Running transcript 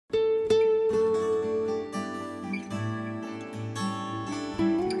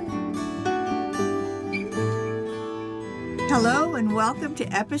Hello and welcome to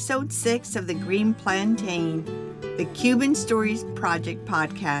episode 6 of The Green Plantain, the Cuban Stories Project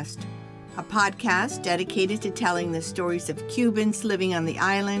podcast, a podcast dedicated to telling the stories of Cubans living on the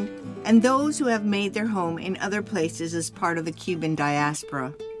island and those who have made their home in other places as part of the Cuban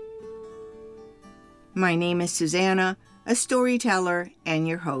diaspora. My name is Susanna, a storyteller and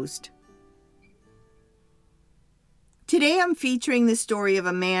your host. Today I'm featuring the story of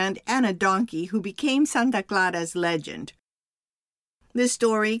a man and a donkey who became Santa Clara's legend. This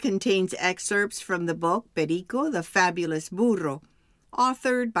story contains excerpts from the book Perico, the Fabulous Burro,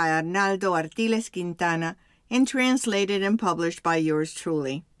 authored by Arnaldo Quintana and translated and published by yours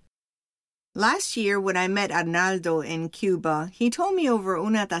truly. Last year, when I met Arnaldo in Cuba, he told me over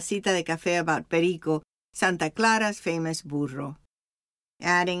una tacita de café about Perico, Santa Clara's famous burro.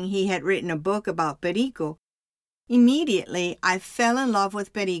 Adding he had written a book about Perico. Immediately, I fell in love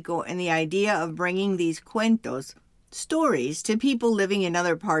with Perico and the idea of bringing these cuentos, stories, to people living in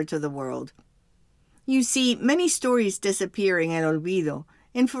other parts of the world. You see, many stories disappear in el olvido,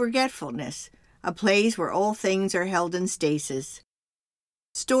 in forgetfulness, a place where all things are held in stasis.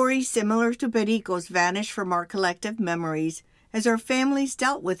 Stories similar to Perico's vanish from our collective memories as our families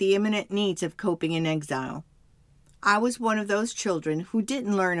dealt with the imminent needs of coping in exile. I was one of those children who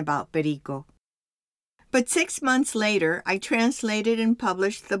didn't learn about Perico. But 6 months later, I translated and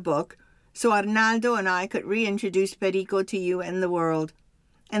published the book so Arnaldo and I could reintroduce Perico to you and the world.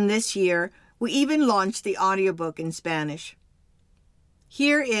 And this year, we even launched the audiobook in Spanish.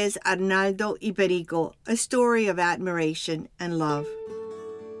 Here is Arnaldo y Perico, a story of admiration and love.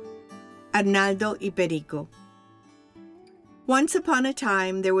 Arnaldo y Perico. Once upon a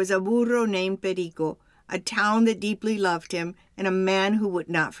time, there was a burro named Perico, a town that deeply loved him, and a man who would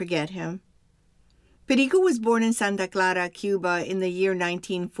not forget him. Perico was born in Santa Clara, Cuba, in the year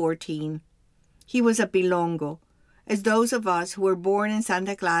 1914. He was a pilongo, as those of us who were born in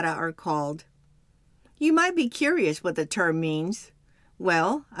Santa Clara are called. You might be curious what the term means.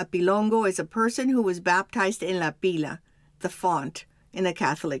 Well, a pilongo is a person who was baptized in la pila, the font, in the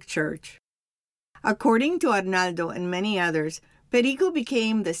Catholic Church. According to Arnaldo and many others, Perico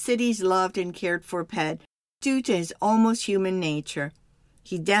became the city's loved and cared for pet due to his almost human nature.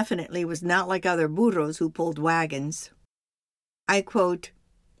 He definitely was not like other burros who pulled wagons. I quote,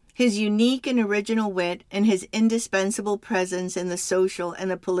 "His unique and original wit and his indispensable presence in the social and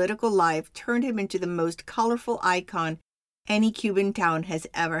the political life turned him into the most colorful icon any Cuban town has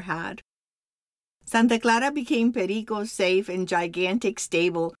ever had." Santa Clara became Perico's safe and gigantic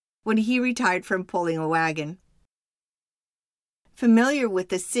stable when he retired from pulling a wagon. Familiar with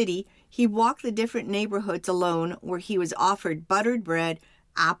the city, he walked the different neighborhoods alone where he was offered buttered bread,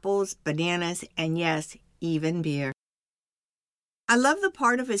 apples, bananas, and yes, even beer. I love the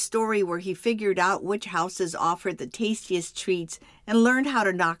part of his story where he figured out which houses offered the tastiest treats and learned how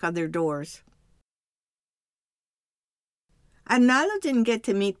to knock on their doors. Arnaldo didn't get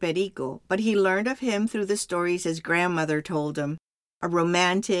to meet Perico, but he learned of him through the stories his grandmother told him. A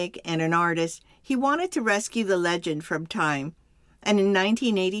romantic and an artist, he wanted to rescue the legend from time, and in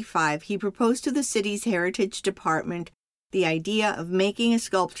 1985 he proposed to the city's Heritage Department the idea of making a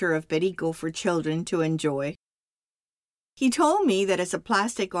sculpture of Perico for children to enjoy. He told me that as a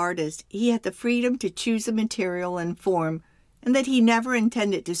plastic artist, he had the freedom to choose the material and form, and that he never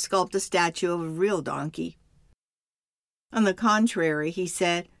intended to sculpt a statue of a real donkey. On the contrary, he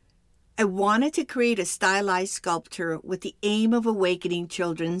said, "I wanted to create a stylized sculpture with the aim of awakening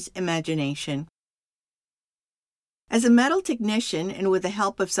children's imagination." As a metal technician and with the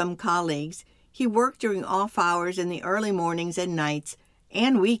help of some colleagues, he worked during off hours in the early mornings and nights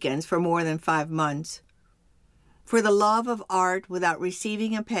and weekends for more than 5 months. For the love of art, without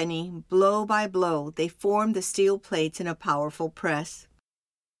receiving a penny, blow by blow, they formed the steel plates in a powerful press.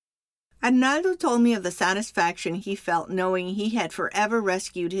 Arnaldo told me of the satisfaction he felt knowing he had forever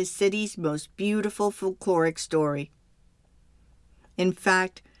rescued his city's most beautiful folkloric story. In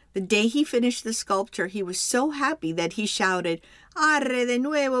fact, the day he finished the sculpture, he was so happy that he shouted, "Arre de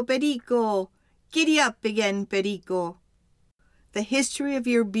nuevo, Perico! Giddy up again, Perico! The history of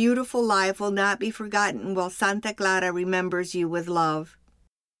your beautiful life will not be forgotten while Santa Clara remembers you with love."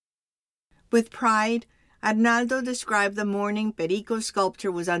 With pride, Arnaldo described the morning Perico's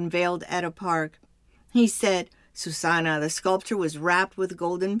sculpture was unveiled at a park. He said, "Susana, the sculpture was wrapped with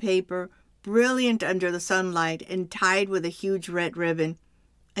golden paper, brilliant under the sunlight, and tied with a huge red ribbon.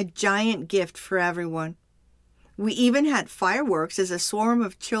 A giant gift for everyone. We even had fireworks as a swarm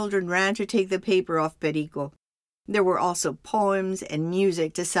of children ran to take the paper off Perico. There were also poems and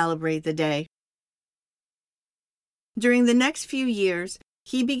music to celebrate the day." During the next few years,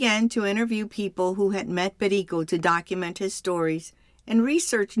 He began to interview people who had met Perico to document his stories and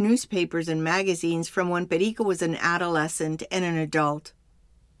research newspapers and magazines from when Perico was an adolescent and an adult.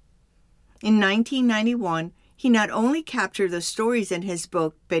 In 1991, he not only captured the stories in his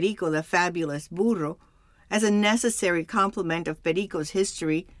book, Perico the Fabulous Burro, as a necessary complement of Perico's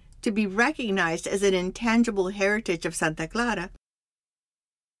history to be recognized as an intangible heritage of Santa Clara,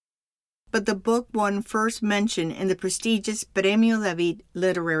 but the book won first mention in the prestigious Premio David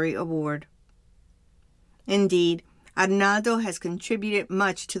Literary Award. Indeed, Arnaldo has contributed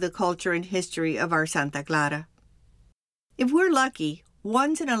much to the culture and history of our Santa Clara. If we're lucky,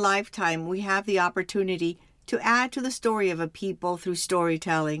 once in a lifetime we have the opportunity to add to the story of a people through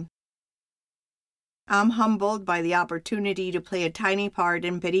storytelling. I'm humbled by the opportunity to play a tiny part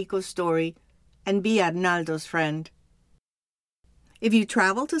in Perico's story and be Arnaldo's friend. If you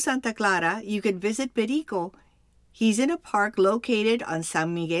travel to Santa Clara, you can visit Perico. He's in a park located on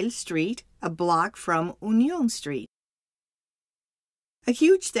San Miguel Street, a block from Union Street. A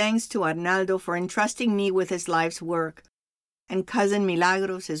huge thanks to Arnaldo for entrusting me with his life's work, and cousin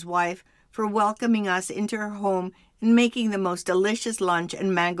Milagros, his wife, for welcoming us into her home and making the most delicious lunch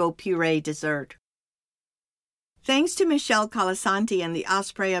and mango puree dessert. Thanks to Michelle Colasanti and the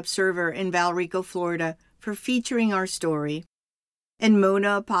Osprey Observer in Valrico, Florida, for featuring our story, and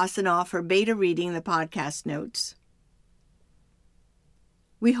Mona Pasanoff for beta reading the podcast notes.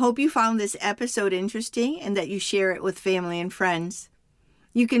 We hope you found this episode interesting and that you share it with family and friends.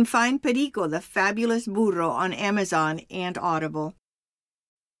 You can find Perico the Fabulous Burro on Amazon and Audible.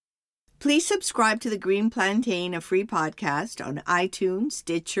 Please subscribe to The Green Plantain, a free podcast on iTunes,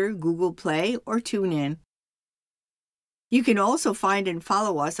 Stitcher, Google Play, or TuneIn. You can also find and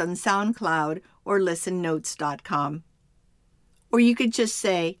follow us on SoundCloud or listennotes.com. Or you could just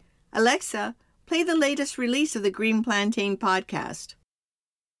say, Alexa, play the latest release of the Green Plantain podcast.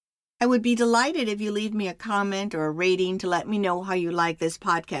 I would be delighted if you leave me a comment or a rating to let me know how you like this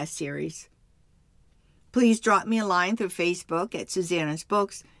podcast series. Please drop me a line through Facebook at Susanna's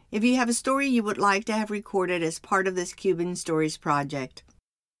Books if you have a story you would like to have recorded as part of this Cuban Stories project.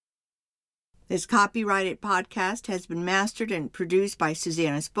 This copyrighted podcast has been mastered and produced by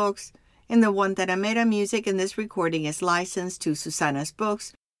Susanna's Books, and the Guantanamera music in this recording is licensed to Susanna's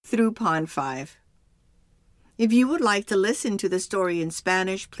Books through Pond 5. If you would like to listen to the story in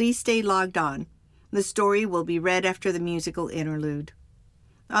Spanish, please stay logged on. The story will be read after the musical interlude.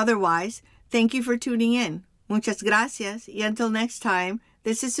 Otherwise, thank you for tuning in. Muchas gracias, y until next time,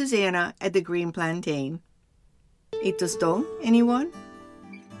 this is Susanna at The Green Plantain. ¿Y tostón, anyone?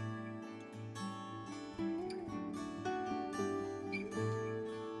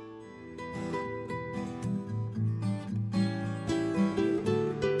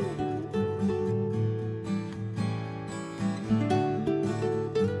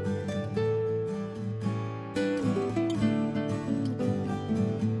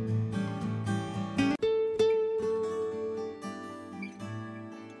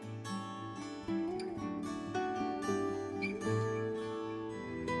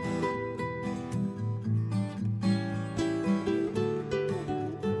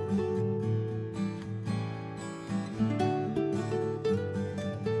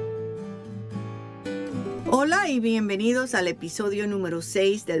 Hola y bienvenidos al episodio número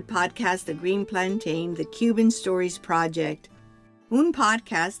 6 del podcast The Green Plantain, The Cuban Stories Project, un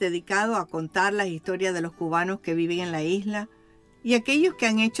podcast dedicado a contar las historias de los cubanos que viven en la isla y aquellos que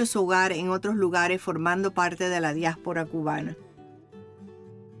han hecho su hogar en otros lugares formando parte de la diáspora cubana.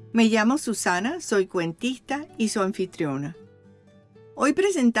 Me llamo Susana, soy cuentista y su anfitriona. Hoy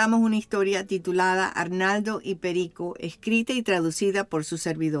presentamos una historia titulada Arnaldo y Perico, escrita y traducida por su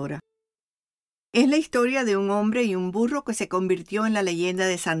servidora. Es la historia de un hombre y un burro que se convirtió en la leyenda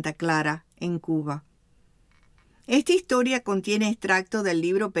de Santa Clara, en Cuba. Esta historia contiene extractos del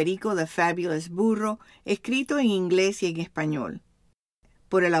libro Perico the Fabulous Burro, escrito en inglés y en español,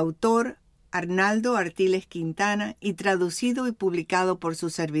 por el autor Arnaldo Artiles Quintana y traducido y publicado por su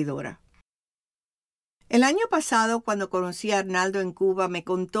servidora. El año pasado, cuando conocí a Arnaldo en Cuba, me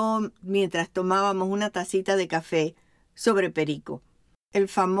contó, mientras tomábamos una tacita de café, sobre Perico, el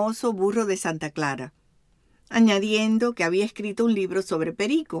famoso burro de Santa Clara, añadiendo que había escrito un libro sobre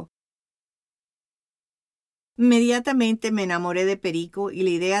Perico. Inmediatamente me enamoré de Perico y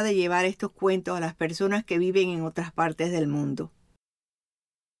la idea de llevar estos cuentos a las personas que viven en otras partes del mundo.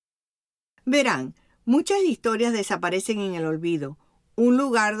 Verán, muchas historias desaparecen en el olvido, un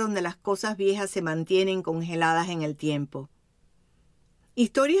lugar donde las cosas viejas se mantienen congeladas en el tiempo.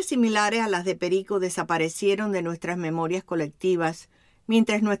 Historias similares a las de Perico desaparecieron de nuestras memorias colectivas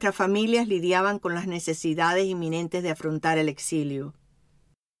mientras nuestras familias lidiaban con las necesidades inminentes de afrontar el exilio.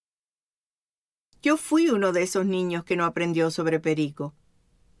 Yo fui uno de esos niños que no aprendió sobre Perico.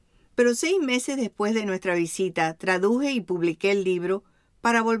 Pero 6 meses después de nuestra visita, traduje y publiqué el libro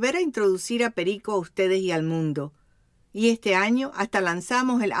para volver a introducir a Perico a ustedes y al mundo. Y este año hasta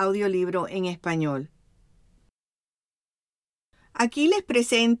lanzamos el audiolibro en español. Aquí les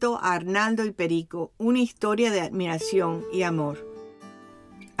presento a Arnaldo y Perico, una historia de admiración y amor.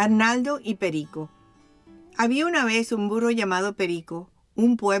 Arnaldo y Perico. Había una vez un burro llamado Perico,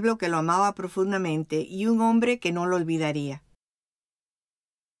 un pueblo que lo amaba profundamente y un hombre que no lo olvidaría.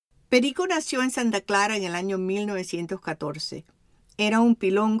 Perico nació en Santa Clara en el año 1914. Era un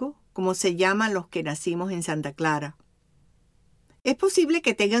pilongo, como se llaman los que nacimos en Santa Clara. Es posible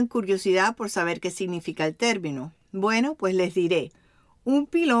que tengan curiosidad por saber qué significa el término. Bueno, pues les diré. Un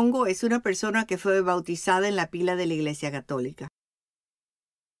pilongo es una persona que fue bautizada en la pila de la Iglesia Católica.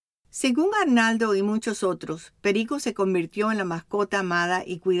 Según Arnaldo y muchos otros, Perico se convirtió en la mascota amada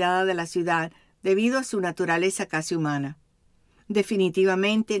y cuidada de la ciudad debido a su naturaleza casi humana.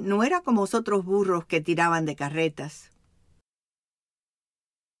 Definitivamente no era como los otros burros que tiraban de carretas.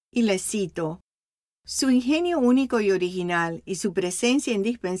 Y les cito: su ingenio único y original y su presencia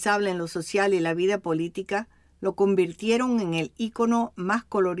indispensable en lo social y la vida política lo convirtieron en el ícono más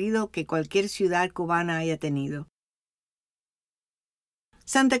colorido que cualquier ciudad cubana haya tenido.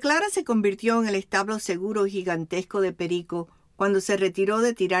 Santa Clara se convirtió en el establo seguro y gigantesco de Perico cuando se retiró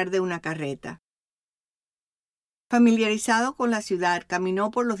de tirar de una carreta. Familiarizado con la ciudad,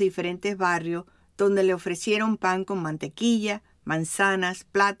 caminó por los diferentes barrios donde le ofrecieron pan con mantequilla, manzanas,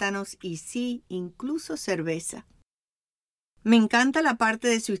 plátanos y sí, incluso cerveza. Me encanta la parte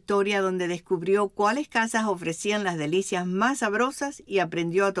de su historia donde descubrió cuáles casas ofrecían las delicias más sabrosas y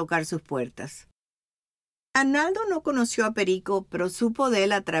aprendió a tocar sus puertas. Arnaldo no conoció a Perico, pero supo de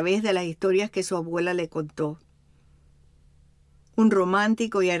él a través de las historias que su abuela le contó. Un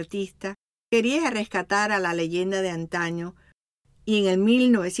romántico y artista, quería rescatar a la leyenda de antaño y en el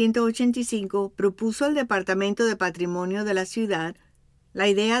 1985 propuso al Departamento de Patrimonio de la ciudad la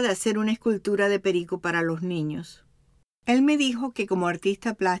idea de hacer una escultura de Perico para los niños. Él me dijo que como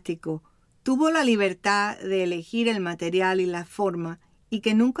artista plástico tuvo la libertad de elegir el material y la forma y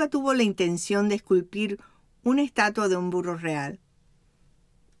que nunca tuvo la intención de esculpir una estatua de un burro real.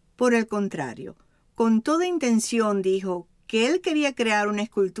 Por el contrario, con toda intención dijo que él quería crear una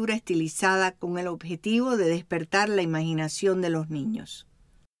escultura estilizada con el objetivo de despertar la imaginación de los niños.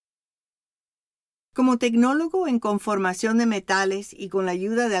 Como tecnólogo en conformación de metales y con la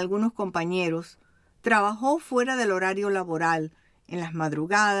ayuda de algunos compañeros, trabajó fuera del horario laboral, en las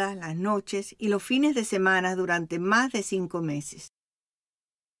madrugadas, las noches y los fines de semana durante más de 5 meses.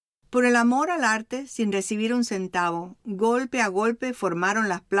 Por el amor al arte, sin recibir un centavo, golpe a golpe formaron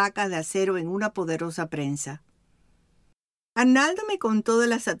las placas de acero en una poderosa prensa. Arnaldo me contó de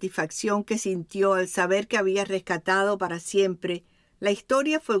la satisfacción que sintió al saber que había rescatado para siempre la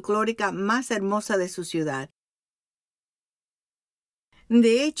historia folclórica más hermosa de su ciudad.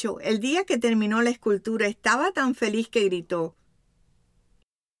 De hecho, el día que terminó la escultura estaba tan feliz que gritó: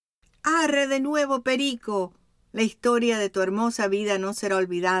 ¡Arre de nuevo, Perico! La historia de tu hermosa vida no será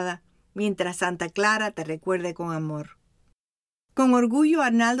olvidada, mientras Santa Clara te recuerde con amor. Con orgullo,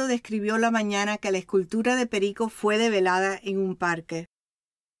 Arnaldo describió la mañana que la escultura de Perico fue develada en un parque.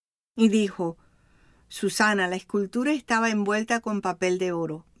 Y dijo: Susana, la escultura estaba envuelta con papel de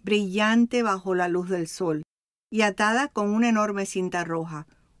oro, brillante bajo la luz del sol, y atada con una enorme cinta roja,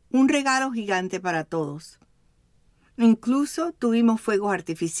 un regalo gigante para todos. Incluso tuvimos fuegos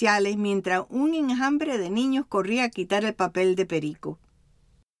artificiales mientras un enjambre de niños corría a quitar el papel de Perico.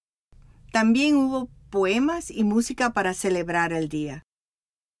 También hubo poemas y música para celebrar el día.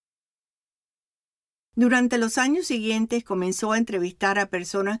 Durante los años siguientes comenzó a entrevistar a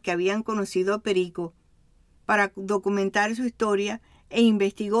personas que habían conocido a Perico para documentar su historia e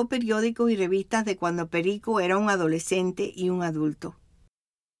investigó periódicos y revistas de cuando Perico era un adolescente y un adulto.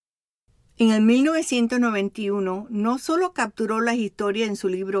 En el 1991 no solo capturó las historias en su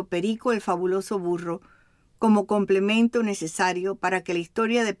libro Perico el fabuloso burro como complemento necesario para que la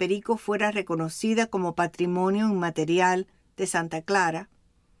historia de Perico fuera reconocida como patrimonio inmaterial de Santa Clara,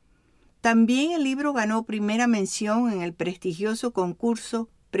 también el libro ganó primera mención en el prestigioso concurso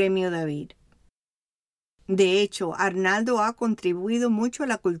Premio David. De hecho, Arnaldo ha contribuido mucho a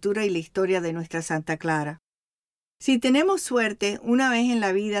la cultura y la historia de nuestra Santa Clara. Si tenemos suerte, una vez en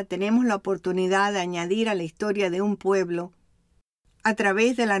la vida tenemos la oportunidad de añadir a la historia de un pueblo a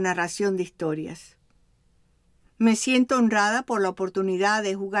través de la narración de historias. Me siento honrada por la oportunidad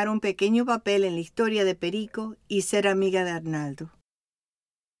de jugar un pequeño papel en la historia de Perico y ser amiga de Arnaldo.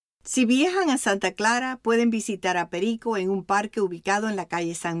 Si viajan a Santa Clara, pueden visitar a Perico en un parque ubicado en la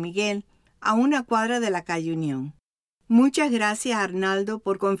calle San Miguel, a una cuadra de la calle Unión. Muchas gracias a Arnaldo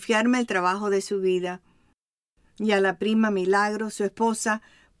por confiarme el trabajo de su vida y a la prima Milagro, su esposa,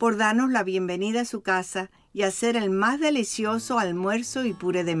 por darnos la bienvenida a su casa y hacer el más delicioso almuerzo y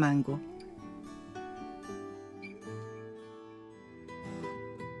puré de mango.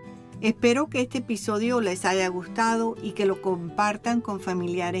 Espero que este episodio les haya gustado y que lo compartan con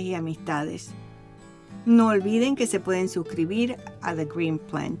familiares y amistades. No olviden que se pueden suscribir a The Green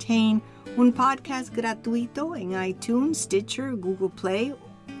Plantain, un podcast gratuito en iTunes, Stitcher, Google Play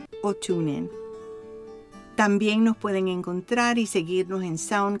o TuneIn. También nos pueden encontrar y seguirnos en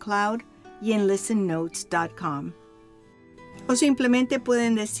SoundCloud y en listennotes.com. O simplemente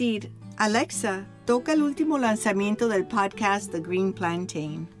pueden decir, Alexa, toca el último lanzamiento del podcast The Green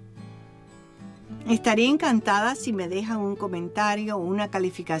Plantain. Estaría encantada si me dejan un comentario o una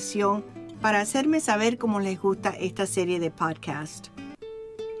calificación para hacerme saber cómo les gusta esta serie de podcast.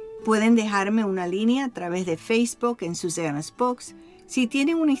 Pueden dejarme una línea a través de Facebook en Susana's Books si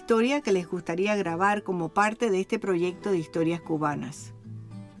tienen una historia que les gustaría grabar como parte de este proyecto de historias cubanas.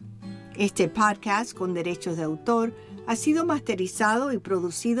 Este podcast con derechos de autor ha sido masterizado y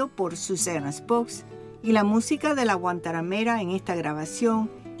producido por Susana's Books y la música de la guantanamera en esta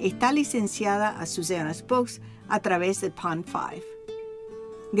grabación está licenciada a Susana's Books a través de Pond 5.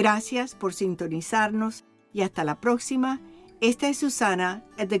 Gracias por sintonizarnos y hasta la próxima. Esta es Susana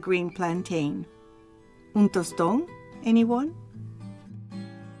at The Green Plantain. ¿Un tostón, anyone?